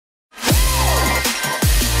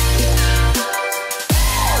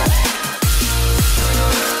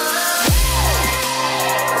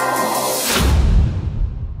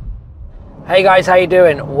Hey guys, how you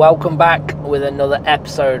doing? Welcome back with another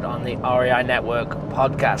episode on the REI Network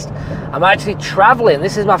podcast. I'm actually traveling.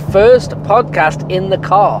 This is my first podcast in the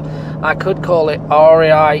car. I could call it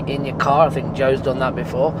REI in your car. I think Joe's done that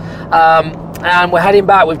before. And we're heading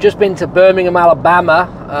back. We've just been to Birmingham,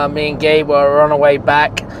 Alabama. Me and Gabe were on our way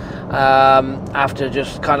back after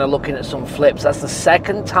just kind of looking at some flips. That's the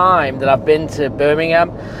second time that I've been to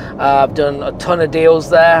Birmingham. I've done a ton of deals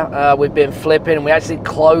there. We've been flipping, and we actually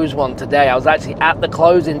closed one today. I was actually at the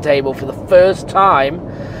closing table for the first time,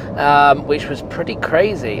 which was pretty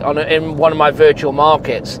crazy in one of my virtual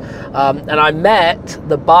markets. And I met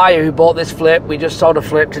the buyer who bought this flip. We just sold a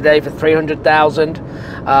flip today for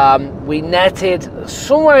 $300,000. We netted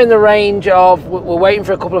somewhere in the range of, we're waiting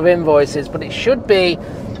for a couple of invoices, but it should be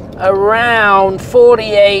around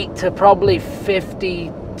 $48,000 to probably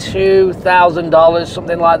 $52,000,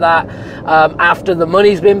 something like that, after the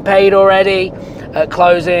money's been paid already.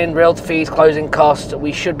 Closing, realtor fees, closing costs,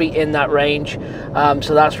 we should be in that range.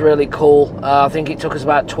 So that's really cool. I think it took us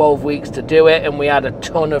about 12 weeks to do it, and we had a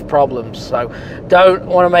ton of problems. So don't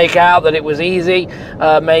want to make out that it was easy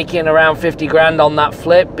making around 50 grand on that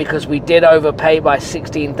flip, because we did overpay by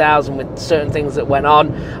 16,000 with certain things that went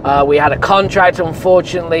on. We had a contract,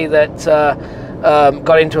 unfortunately, that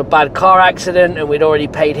got into a bad car accident, and we'd already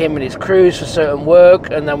paid him and his crews for certain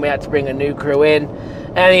work, and then we had to bring a new crew in.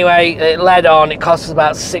 Anyway, it led on. It cost us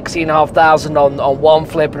about $16,500 on one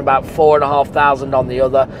flip and about $4,500 on the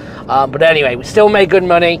other. But anyway, we still made good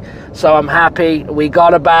money, so I'm happy. We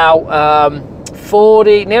got about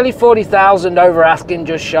nearly 40,000 over asking,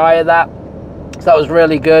 just shy of that. So that was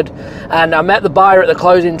really good. And I met the buyer at the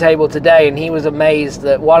closing table today, and he was amazed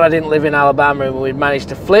that, one, I didn't live in Alabama, and we'd managed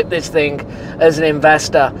to flip this thing as an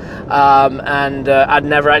investor, and I'd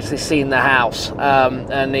never actually seen the house.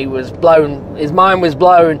 And he was blown, his mind was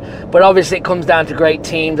blown. But obviously it comes down to great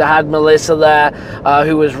teams. I had Melissa there,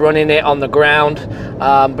 who was running it on the ground.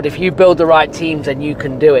 But if you build the right teams, then you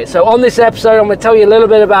can do it. So on this episode, I'm going to tell you a little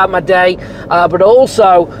bit about my day, but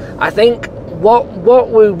also I think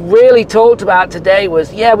what we really talked about today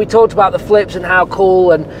was, yeah, we talked about the flips and how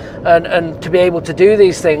cool and to be able to do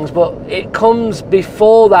these things, but it comes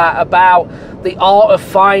before that about the art of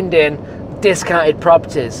finding discounted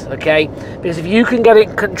properties, okay? Because if you can get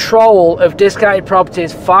in control of discounted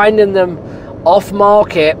properties, finding them off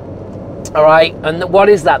market, all right, and what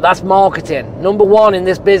is that? That's marketing. Number one in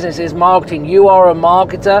this business is marketing. You are a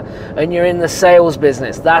marketer, and you're in the sales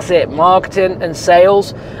business. That's it, marketing and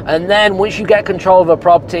sales. And then once you get control of a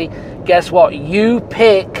property, guess what? You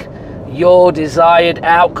pick your desired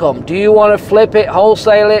outcome. Do you want to flip it,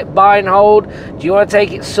 wholesale it, buy and hold? Do you want to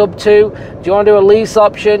take it sub 2? Do you want to do a lease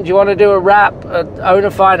option? Do you want to do a wrap, owner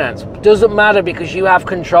finance? Doesn't matter, because you have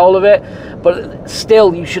control of it. But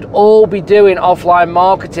still, you should all be doing offline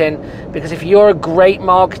marketing, because if you're a great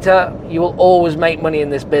marketer, you will always make money in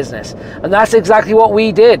this business. And that's exactly what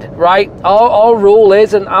we did, right? Our rule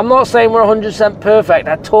is, and I'm not saying we're 100% perfect.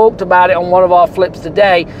 I talked about it on one of our flips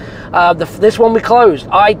today. This one we closed.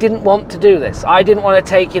 I didn't want to do this. I didn't want to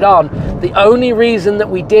take it on. The only reason that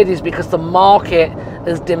we did is because the market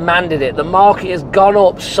has demanded it. The market has gone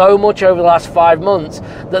up so much over the last 5 months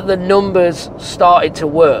that the numbers started to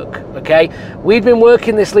work, okay? We'd been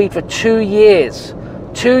working this lead for 2 years.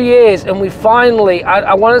 2 years, and we finally,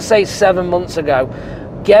 I want to say 7 months ago,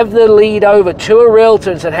 gave the lead over to a realtor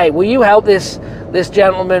and said, hey, will you help this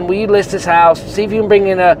gentleman? Will you list this house? See if you can bring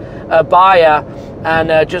in a buyer, and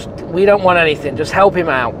we don't want anything, just help him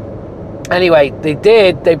out. Anyway, they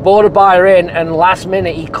did. They brought a buyer in, and last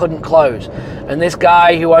minute he couldn't close. And this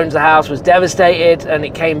guy who owns the house was devastated, and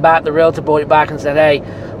it came back. The realtor brought it back and said, hey,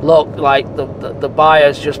 look, like the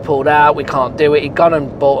buyer's just pulled out. We can't do it. He'd gone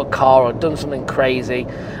and bought a car or done something crazy,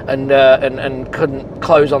 and couldn't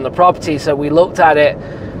close on the property. So we looked at it,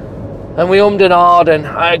 and we ummed and ahed. And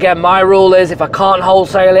again, my rule is, if I can't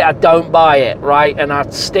wholesale it, I don't buy it, right? And I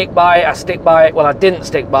stick by it. Well, I didn't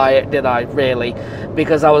stick by it, did I, really?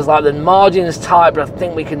 Because I was like, the margin is tight, but I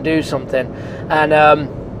think we can do something. And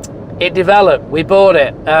it developed. We bought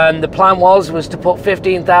it, and the plan was to put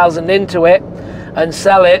 15,000 into it and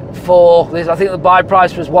sell it for this. I think the buy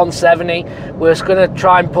price was 170. We're just going to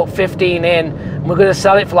try and put 15 in, and we're going to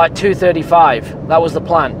sell it for like 235. That was the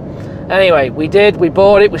plan. Anyway, we did. We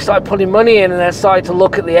bought it. We started putting money in, and then started to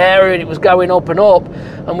look at the area, and it was going up and up.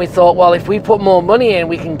 And we thought, well, if we put more money in,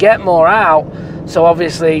 we can get more out. So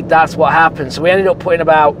obviously that's what happened. So we ended up putting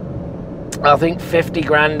about, I think, 50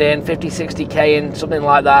 grand in, 50, 60K in, something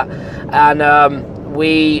like that. And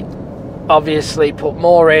we obviously put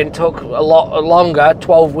more in, took a lot longer,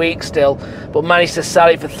 12 weeks still, but managed to sell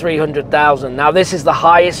it for 300,000. Now this is the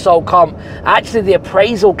highest sold comp. Actually, the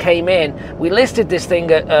appraisal came in, we listed this thing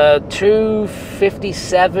at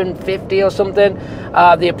 257.50 or something.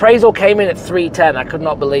 The appraisal came in at 310. I could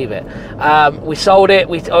not believe it. We sold it,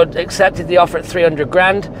 we accepted the offer at 300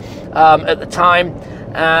 grand at the time.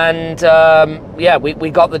 And yeah, we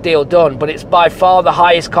got the deal done, but it's by far the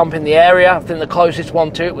highest comp in the area. I think the closest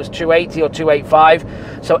one to it was 280 or 285,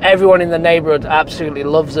 so everyone in the neighborhood absolutely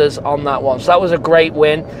loves us on that one. So that was a great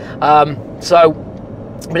win.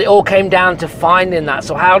 But it all came down to finding that.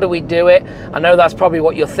 So how do we do it? I know that's probably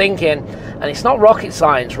what you're thinking, and it's not rocket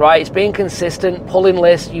science, right? It's being consistent, pulling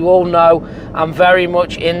lists. You all know I'm very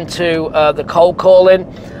much into the cold calling.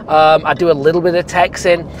 I do a little bit of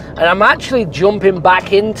texting, and I'm actually jumping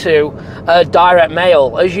back into direct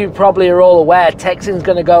mail. As you probably are all aware, texting is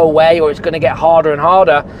going to go away, or it's going to get harder and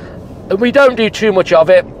harder. And we don't do too much of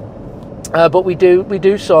it, but we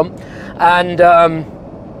do some. And I'm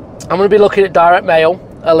going to be looking at direct mail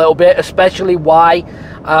a little bit, especially why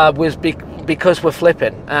because we're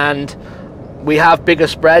flipping and we have bigger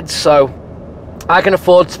spreads, so I can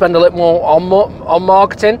afford to spend a little more on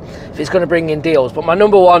marketing if it's going to bring in deals. But my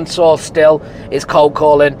number one source still is cold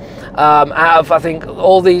calling. Out of, I think,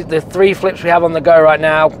 all the 3 flips we have on the go right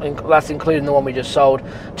now, that's including the one we just sold,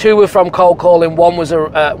 2 were from cold calling. One was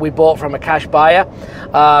we bought from a cash buyer.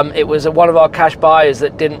 It was one of our cash buyers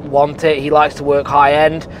that didn't want it. He likes to work high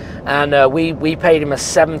end, and we paid him a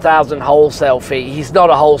 7,000 wholesale fee. He's not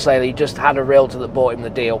a wholesaler, he just had a realtor that bought him the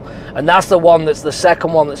deal, and that's the one that's the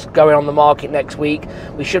second one that's going on the market next week.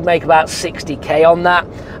 We should make about 60k on that,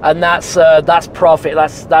 and that's profit.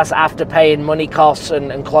 That's after paying money costs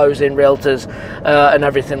and closing realtors and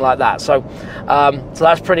everything like that. So so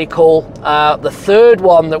that's pretty cool. The third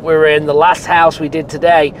one that we're in, the last house we did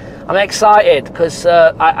today, I'm excited because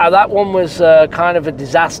that one was kind of a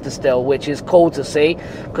disaster still, which is cool to see,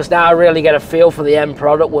 because now I really get a feel for the end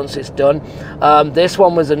product once it's done. This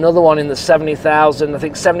one was another one in the 70,000, I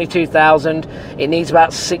think 72,000. It needs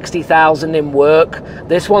about 60,000 in work.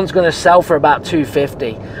 This one's going to sell for about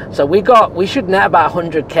 250. So we should net about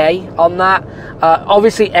 100k on that.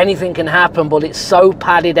 Obviously anything can happen, but it's so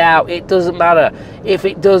padded out, it doesn't matter if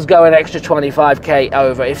it does go an extra 25k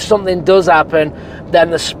over. If something does happen,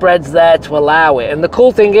 then the spread's there to allow it. And the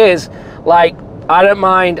cool thing is, like, I don't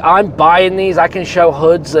mind, I'm buying these, I can show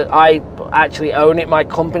hoods that I actually own it, my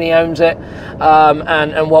company owns it,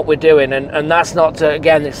 and what we're doing, and that's not to,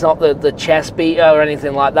 again, it's not the chest beater or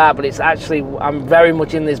anything like that, but it's actually, I'm very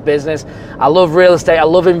much in this business. I love real estate, I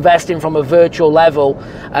love investing from a virtual level,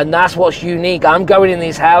 and that's what's unique. I'm going in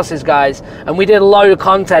these houses, guys, and we did a load of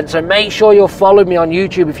content, so make sure you're following me on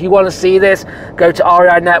YouTube. If you want to see this, go to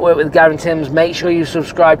REI Network with Gavin Timms. Make sure you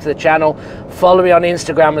subscribe to the channel. Follow me on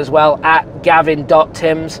Instagram as well, at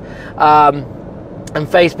Gavin.Timms. And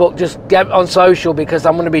Facebook, just get on social, because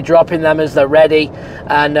I'm going to be dropping them as they're ready.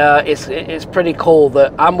 And it's pretty cool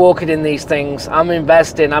that I'm walking in these things, I'm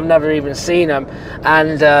investing, I've never even seen them,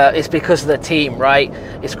 and it's because of the team, right?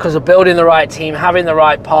 It's because of building the right team, having the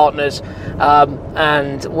right partners,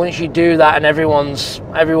 and once you do that and everyone's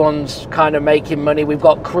kind of making money, we've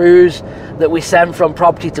got crews that we send from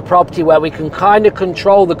property to property where we can kind of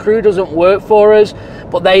control. The crew doesn't work for us,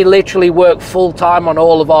 but they literally work full-time on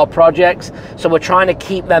all of our projects, so we're trying to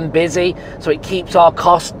keep them busy, so it keeps our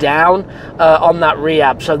costs down on that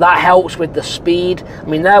rehab. So that helps with the speed. I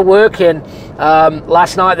mean, they're working,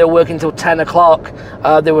 last night they were working till 10 o'clock.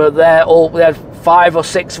 They were there we had 5 or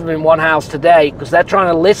 6 of them in one house today, because they're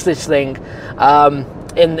trying to list this thing on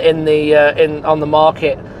the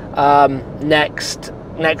market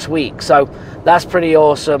next week. So that's pretty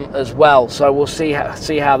awesome as well. So we'll see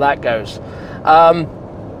how that goes.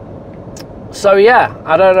 So yeah,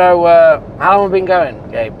 I don't know how long have we been going,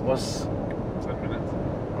 Gabe? 10 minutes.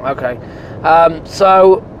 Okay.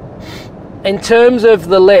 So in terms of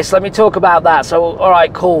the list, let me talk about that. So all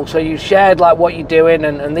right, cool. So you shared like what you're doing,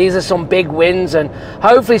 and these are some big wins and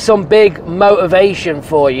hopefully some big motivation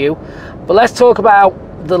for you. But let's talk about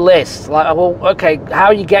the list. Like, well, okay, how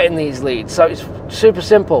are you getting these leads? So it's super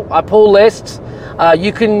simple. I pull lists.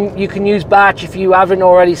 You can use Batch if you haven't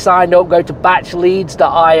already signed up. Go to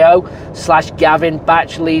batchleads.io/Gavin,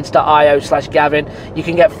 batchleads.io/Gavin. You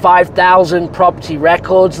can get 5,000 property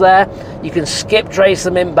records there. You can skip trace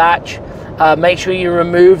them in Batch. Make sure you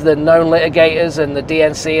remove the known litigators and the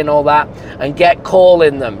DNC and all that, and get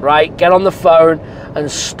calling them, right? Get on the phone, and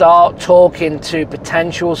start talking to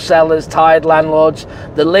potential sellers, tired landlords.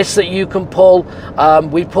 The lists that you can pull,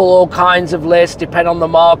 we pull all kinds of lists depending on the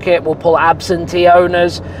market. We'll pull absentee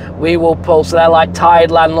owners, we will pull, so they're like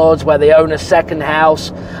tired landlords where they own a second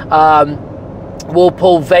house. We'll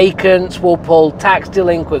pull vacants, we'll pull tax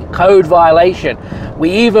delinquent, code violation.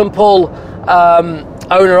 We even pull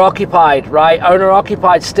owner-occupied, right?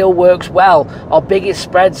 Owner-occupied still works well. Our biggest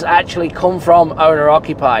spreads actually come from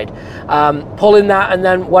owner-occupied. Pulling that, and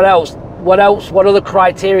then what else? What other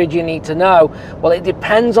criteria do you need to know? Well, it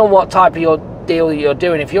depends on what type of your deal you're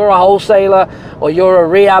doing. If you're a wholesaler or you're a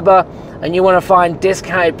rehabber and you want to find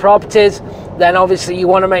discounted properties, then obviously you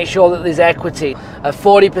want to make sure that there's equity.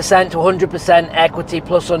 40% to 100% equity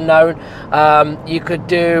plus unknown. You could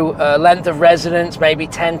do length of residence, maybe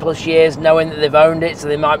 10 plus years, knowing that they've owned it, so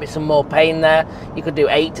there might be some more pain there. You could do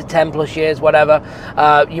 8 to 10 plus years, whatever.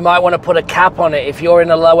 You might want to put a cap on it if you're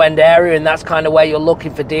in a low-end area and that's kind of where you're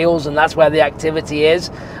looking for deals and that's where the activity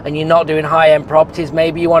is, and you're not doing high-end properties.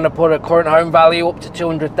 Maybe you want to put a current home value up to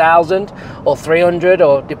 200,000 or 300,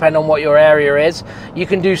 or depending on what your area is. You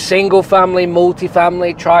can do single family,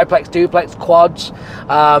 multi-family, triplex, duplex, quads.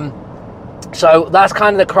 So that's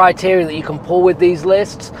kind of the criteria that you can pull with these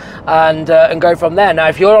lists, and go from there. Now,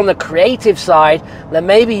 if you're on the creative side, then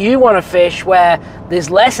maybe you want to fish where there's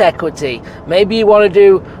less equity. Maybe you want to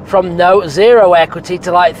do from zero equity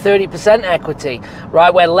to like 30% equity,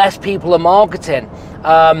 right, where less people are marketing.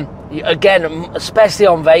 Again, especially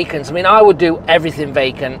on vacants. I mean, I would do everything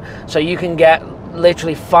vacant, so you can get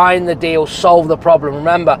literally find the deal, solve the problem.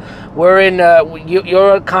 Remember, we're in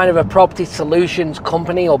you're kind of a property solutions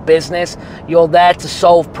company or business. You're there to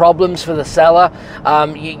solve problems for the seller.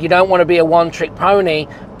 You don't want to be a one-trick pony,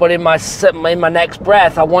 but in my next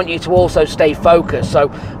breath, I want you to also stay focused. So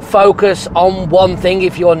focus on one thing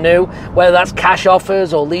if you're new, whether that's cash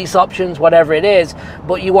offers or lease options, whatever it is,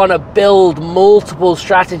 but you want to build multiple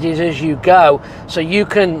strategies as you go, so you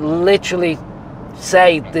can literally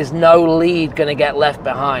say there's no lead going to get left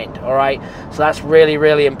behind. All right, so that's really,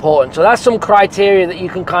 really important. So that's some criteria that you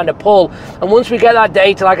can kind of pull, and once we get that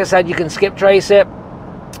data, like I said, you can skip trace it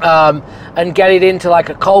and get it into like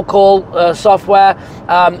a cold call software.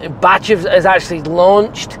 Batch has actually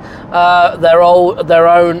launched their own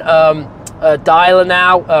dialer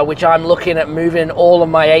now, which I'm looking at moving all of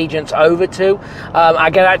my agents over to. I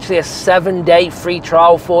get actually a 7-day free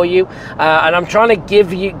trial for you, and I'm trying to give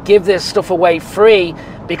this stuff away free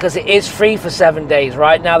because it is free for 7 days.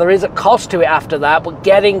 Right now there is a cost to it after that, but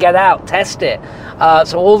get out, test it.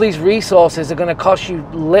 So all these resources are going to cost you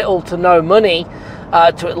little to no money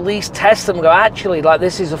to at least test them, go, actually, like,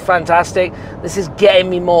 this is a fantastic, this is getting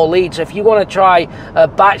me more leads. So if you want to try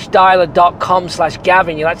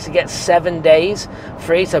batchdialer.com/Gavin, you'll actually get 7 days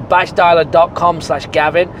free. So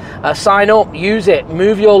batchdialer.com/Gavin, sign up, use it,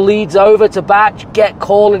 move your leads over to Batch, get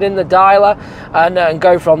calling in the dialer, and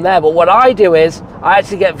go from there. But what I do is I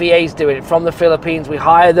actually get VAs doing it from the Philippines. We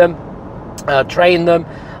hire them, train them.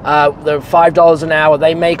 They're $5 an hour.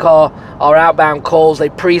 They make our outbound calls, they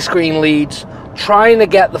pre-screen leads, trying to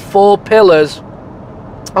get the 4 pillars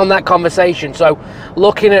on that conversation. So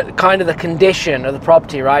looking at kind of the condition of the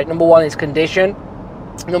property, right? Number 1 is condition.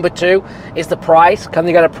 Number 2 is the price. Can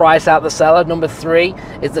they get a price out the seller? Number 3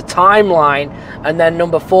 is the timeline. And then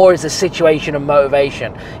number 4 is the situation and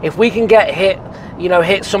motivation. If we can hit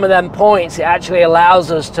some of them points, it actually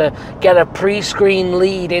allows us to get a pre-screen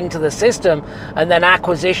lead into the system, and then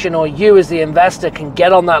acquisition, or you as the investor, can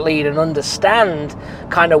get on that lead and understand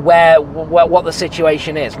kind of what the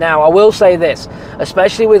situation is. Now, I will say this,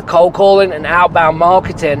 especially with cold calling and outbound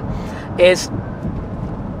marketing, is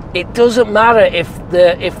it doesn't matter if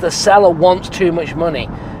the seller wants too much money,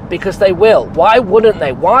 because they will. Why wouldn't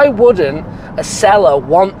they? Why wouldn't a seller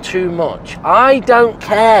want too much? I don't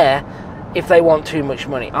care if they want too much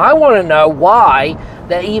money. I want to know why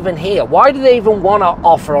they're even here. Why do they even want to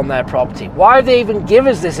offer on their property? Why did they even give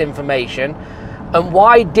us this information? And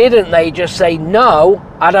why didn't they just say, no,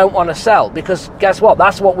 I don't want to sell? Because guess what?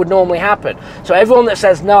 That's what would normally happen. So everyone that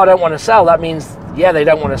says, no, I don't want to sell, that means, yeah, they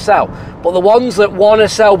don't want to sell. But the ones that want to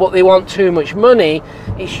sell but they want too much money,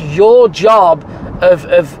 it's your job of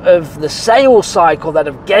the sales cycle, that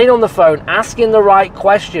of getting on the phone, asking the right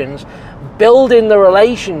questions, building the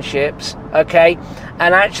relationships, okay,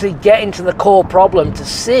 and actually getting to the core problem to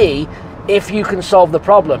see if you can solve the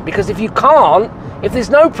problem. Because if you can't, if there's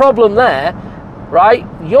no problem there, right?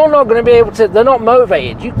 You're not going to be able to, they're not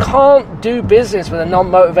motivated. You can't do business with a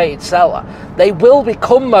non-motivated seller. They will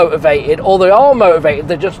become motivated, or they are motivated,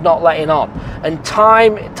 they're just not letting on. And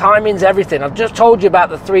timing's everything. I've just told you about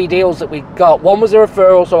the 3 deals that we got. One was a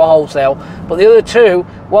referral, so a wholesale, but the other 2,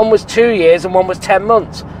 one was 2 years and one was 10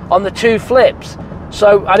 months on the 2 flips.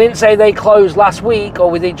 So I didn't say they closed last week,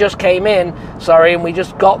 or they just came in, sorry, and we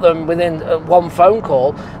just got them within 1 phone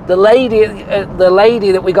call. The lady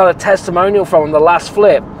that we got a testimonial from on the last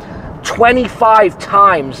flip, 25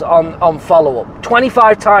 times on follow-up,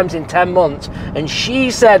 25 times in 10 months. And she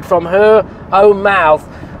said from her own mouth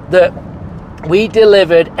that we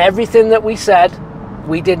delivered everything that we said.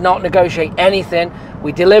 We did not negotiate anything.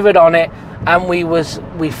 We delivered on it. And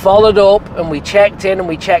we followed up, and we checked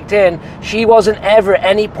in. She wasn't ever at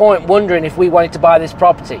any point wondering if we wanted to buy this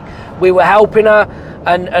property. We were helping her,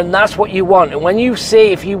 and that's what you want. And when you see,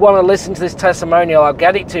 if you want to listen to this testimonial, I'll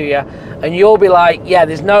get it to you, and you'll be like, yeah,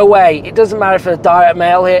 there's no way. It doesn't matter if a direct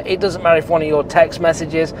mail hit. It doesn't matter if one of your text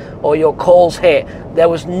messages or your calls hit. There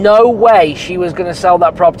was no way she was going to sell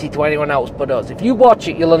that property to anyone else but us. If you watch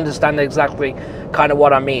it, you'll understand exactly kind of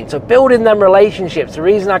what I mean. So building them relationships, the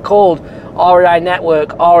reason I called REI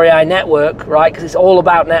Network, right? Because it's all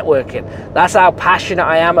about networking. That's how passionate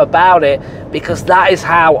I am about it, because that is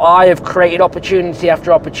how I have created opportunity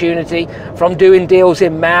after opportunity, from doing deals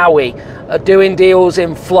in Maui, doing deals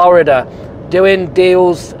in Florida, doing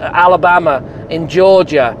deals Alabama, in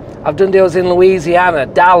Georgia. I've done deals in Louisiana,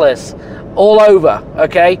 Dallas, all over,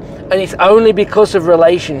 okay? And it's only because of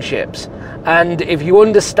relationships. And if you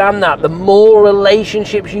understand that, the more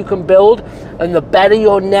relationships you can build and the better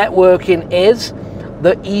your networking is,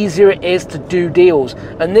 the easier it is to do deals.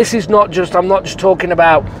 And this is not just, I'm not just talking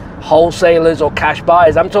about wholesalers or cash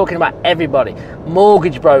buyers. I'm talking about everybody.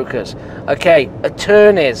 Mortgage brokers, okay,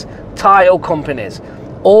 attorneys, title companies,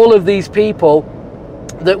 all of these people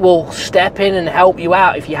that will step in and help you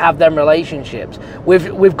out if you have them relationships.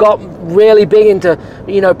 We've got really big into,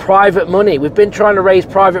 you know, private money. We've been trying to raise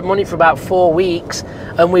private money for about 4 weeks,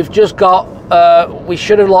 and we've just got we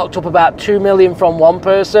should have locked up about 2 million from one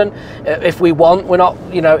person if we want. We're not,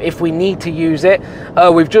 you know, if we need to use it.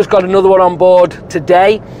 We've just got another one on board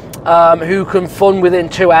today who can fund within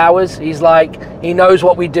 2 hours. He's like, he knows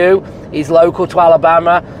what we do. He's local to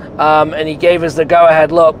Alabama, and he gave us the go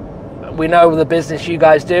ahead. Look, we know the business you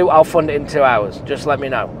guys do. I'll fund it in 2 hours. Just let me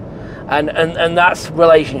know. And that's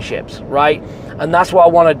relationships, right? And that's what I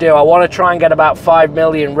want to do. I want to try and get about 5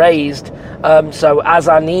 million raised, so as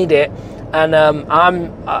I need it. And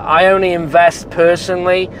I only invest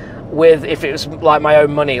personally with, if it was like my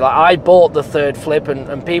own money. Like, I bought the 3rd flip,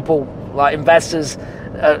 and people like investors,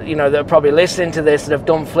 you know, that are probably listening to this that have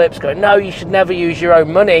done flips go, no, you should never use your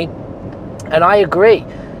own money. And I agree,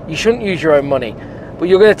 you shouldn't use your own money. But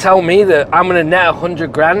you're going to tell me that I'm going to net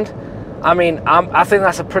 100 grand? I mean, I think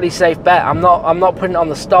that's a pretty safe bet. I'm not putting it on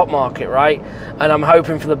the stock market, right? And I'm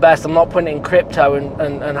hoping for the best. I'm not putting it in crypto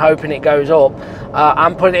and hoping it goes up.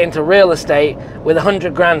 I'm putting it into real estate with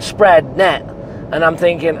 100 grand spread net. And I'm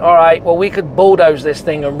thinking, all right, well, we could bulldoze this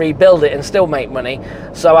thing and rebuild it and still make money.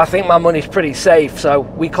 So I think my money's pretty safe. So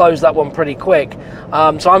we closed that one pretty quick.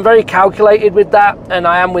 So I'm very calculated with that, and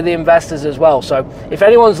I am with the investors as well. So if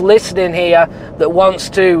anyone's listening here that wants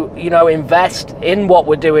to, you know, invest in what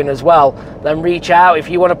we're doing as well, then reach out. If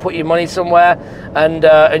you want to put your money somewhere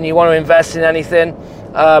and you want to invest in anything,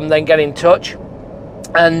 then get in touch.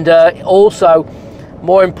 And also,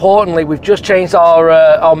 more importantly, we've just changed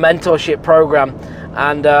our mentorship program,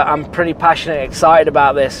 and I'm pretty passionate and excited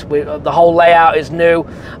about this. The whole layout is new.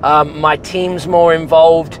 My team's more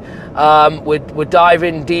involved. We're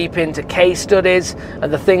diving deep into case studies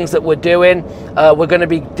and the things that we're doing. We're going to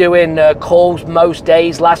be doing calls most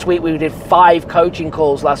days. Last week we did 5 coaching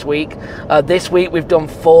calls last week. This week we've done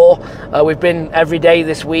 4. We've been every day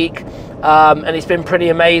this week, and it's been pretty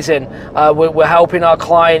amazing. We're helping our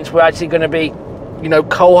clients. We're actually going to be, you know,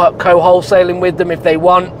 co-wholesaling with them if they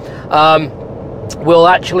want. We'll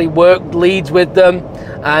actually work leads with them,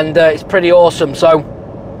 and it's pretty awesome. So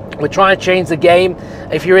we're trying to change the game.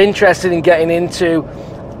 If you're interested in getting into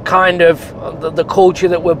kind of the culture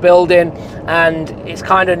that we're building, and it's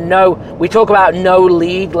kind of we talk about no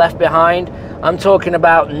lead left behind. I'm talking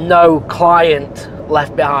about no client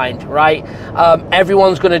left behind, right?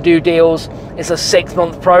 Everyone's going to do deals. It's a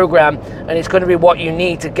 6-month program, and it's going to be what you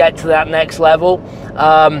need to get to that next level.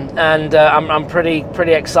 I'm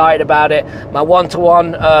pretty excited about it. My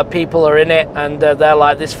one-to-one people are in it, and they're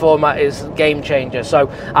like, this format is game changer. So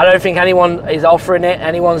I don't think anyone is offering it,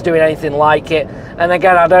 anyone's doing anything like it. And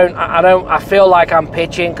again, I feel like I'm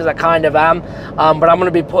pitching, because I kind of am, but I'm going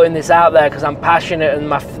to be putting this out there because I'm passionate,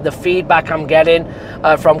 and the feedback I'm getting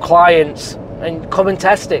from clients, and come and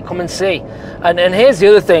test it, come and see. And here's the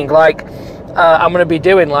other thing, like I'm going to be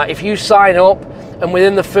doing, like, if you sign up and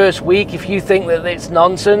within the first week, if you think that it's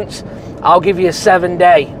nonsense, I'll give you a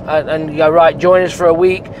 7-day and you go, right, join us for a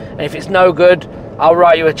week, and if it's no good, I'll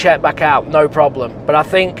write you a check back out, no problem. But I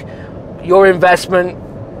think your investment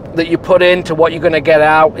that you put into what you're going to get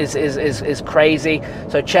out is crazy.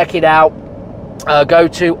 So check it out. Go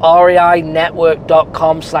to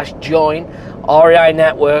reinetwork.com/join,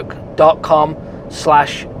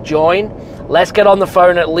 reinetwork.com/join. Let's get on the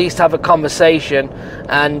phone, at least have a conversation,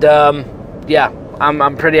 and yeah,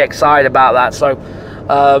 I'm pretty excited about that. So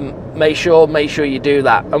make sure you do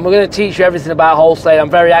that. And we're going to teach you everything about wholesale. I'm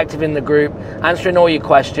very active in the group, answering all your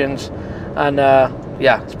questions, and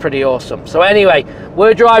yeah, it's pretty awesome. So anyway,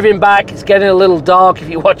 we're driving back. It's getting a little dark if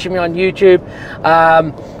you're watching me on YouTube,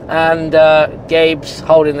 and Gabe's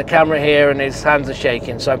holding the camera here and his hands are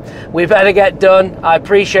shaking, so we better get done. I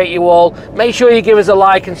appreciate you all. Make sure you give us a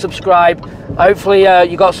like and subscribe. Hopefully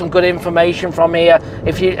you got some good information from here.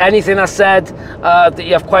 If you anything I said that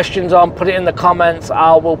you have questions on, put it in the comments.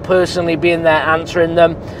 I will personally be in there answering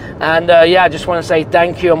them. And yeah, I just want to say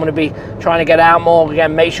thank you. I'm going to be trying to get out more.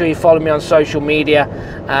 Again, make sure you follow me on social media,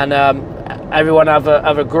 and everyone have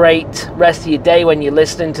a great rest of your day when you're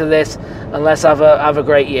listening to this, and let's have a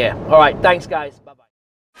great year. All right, thanks guys. Bye.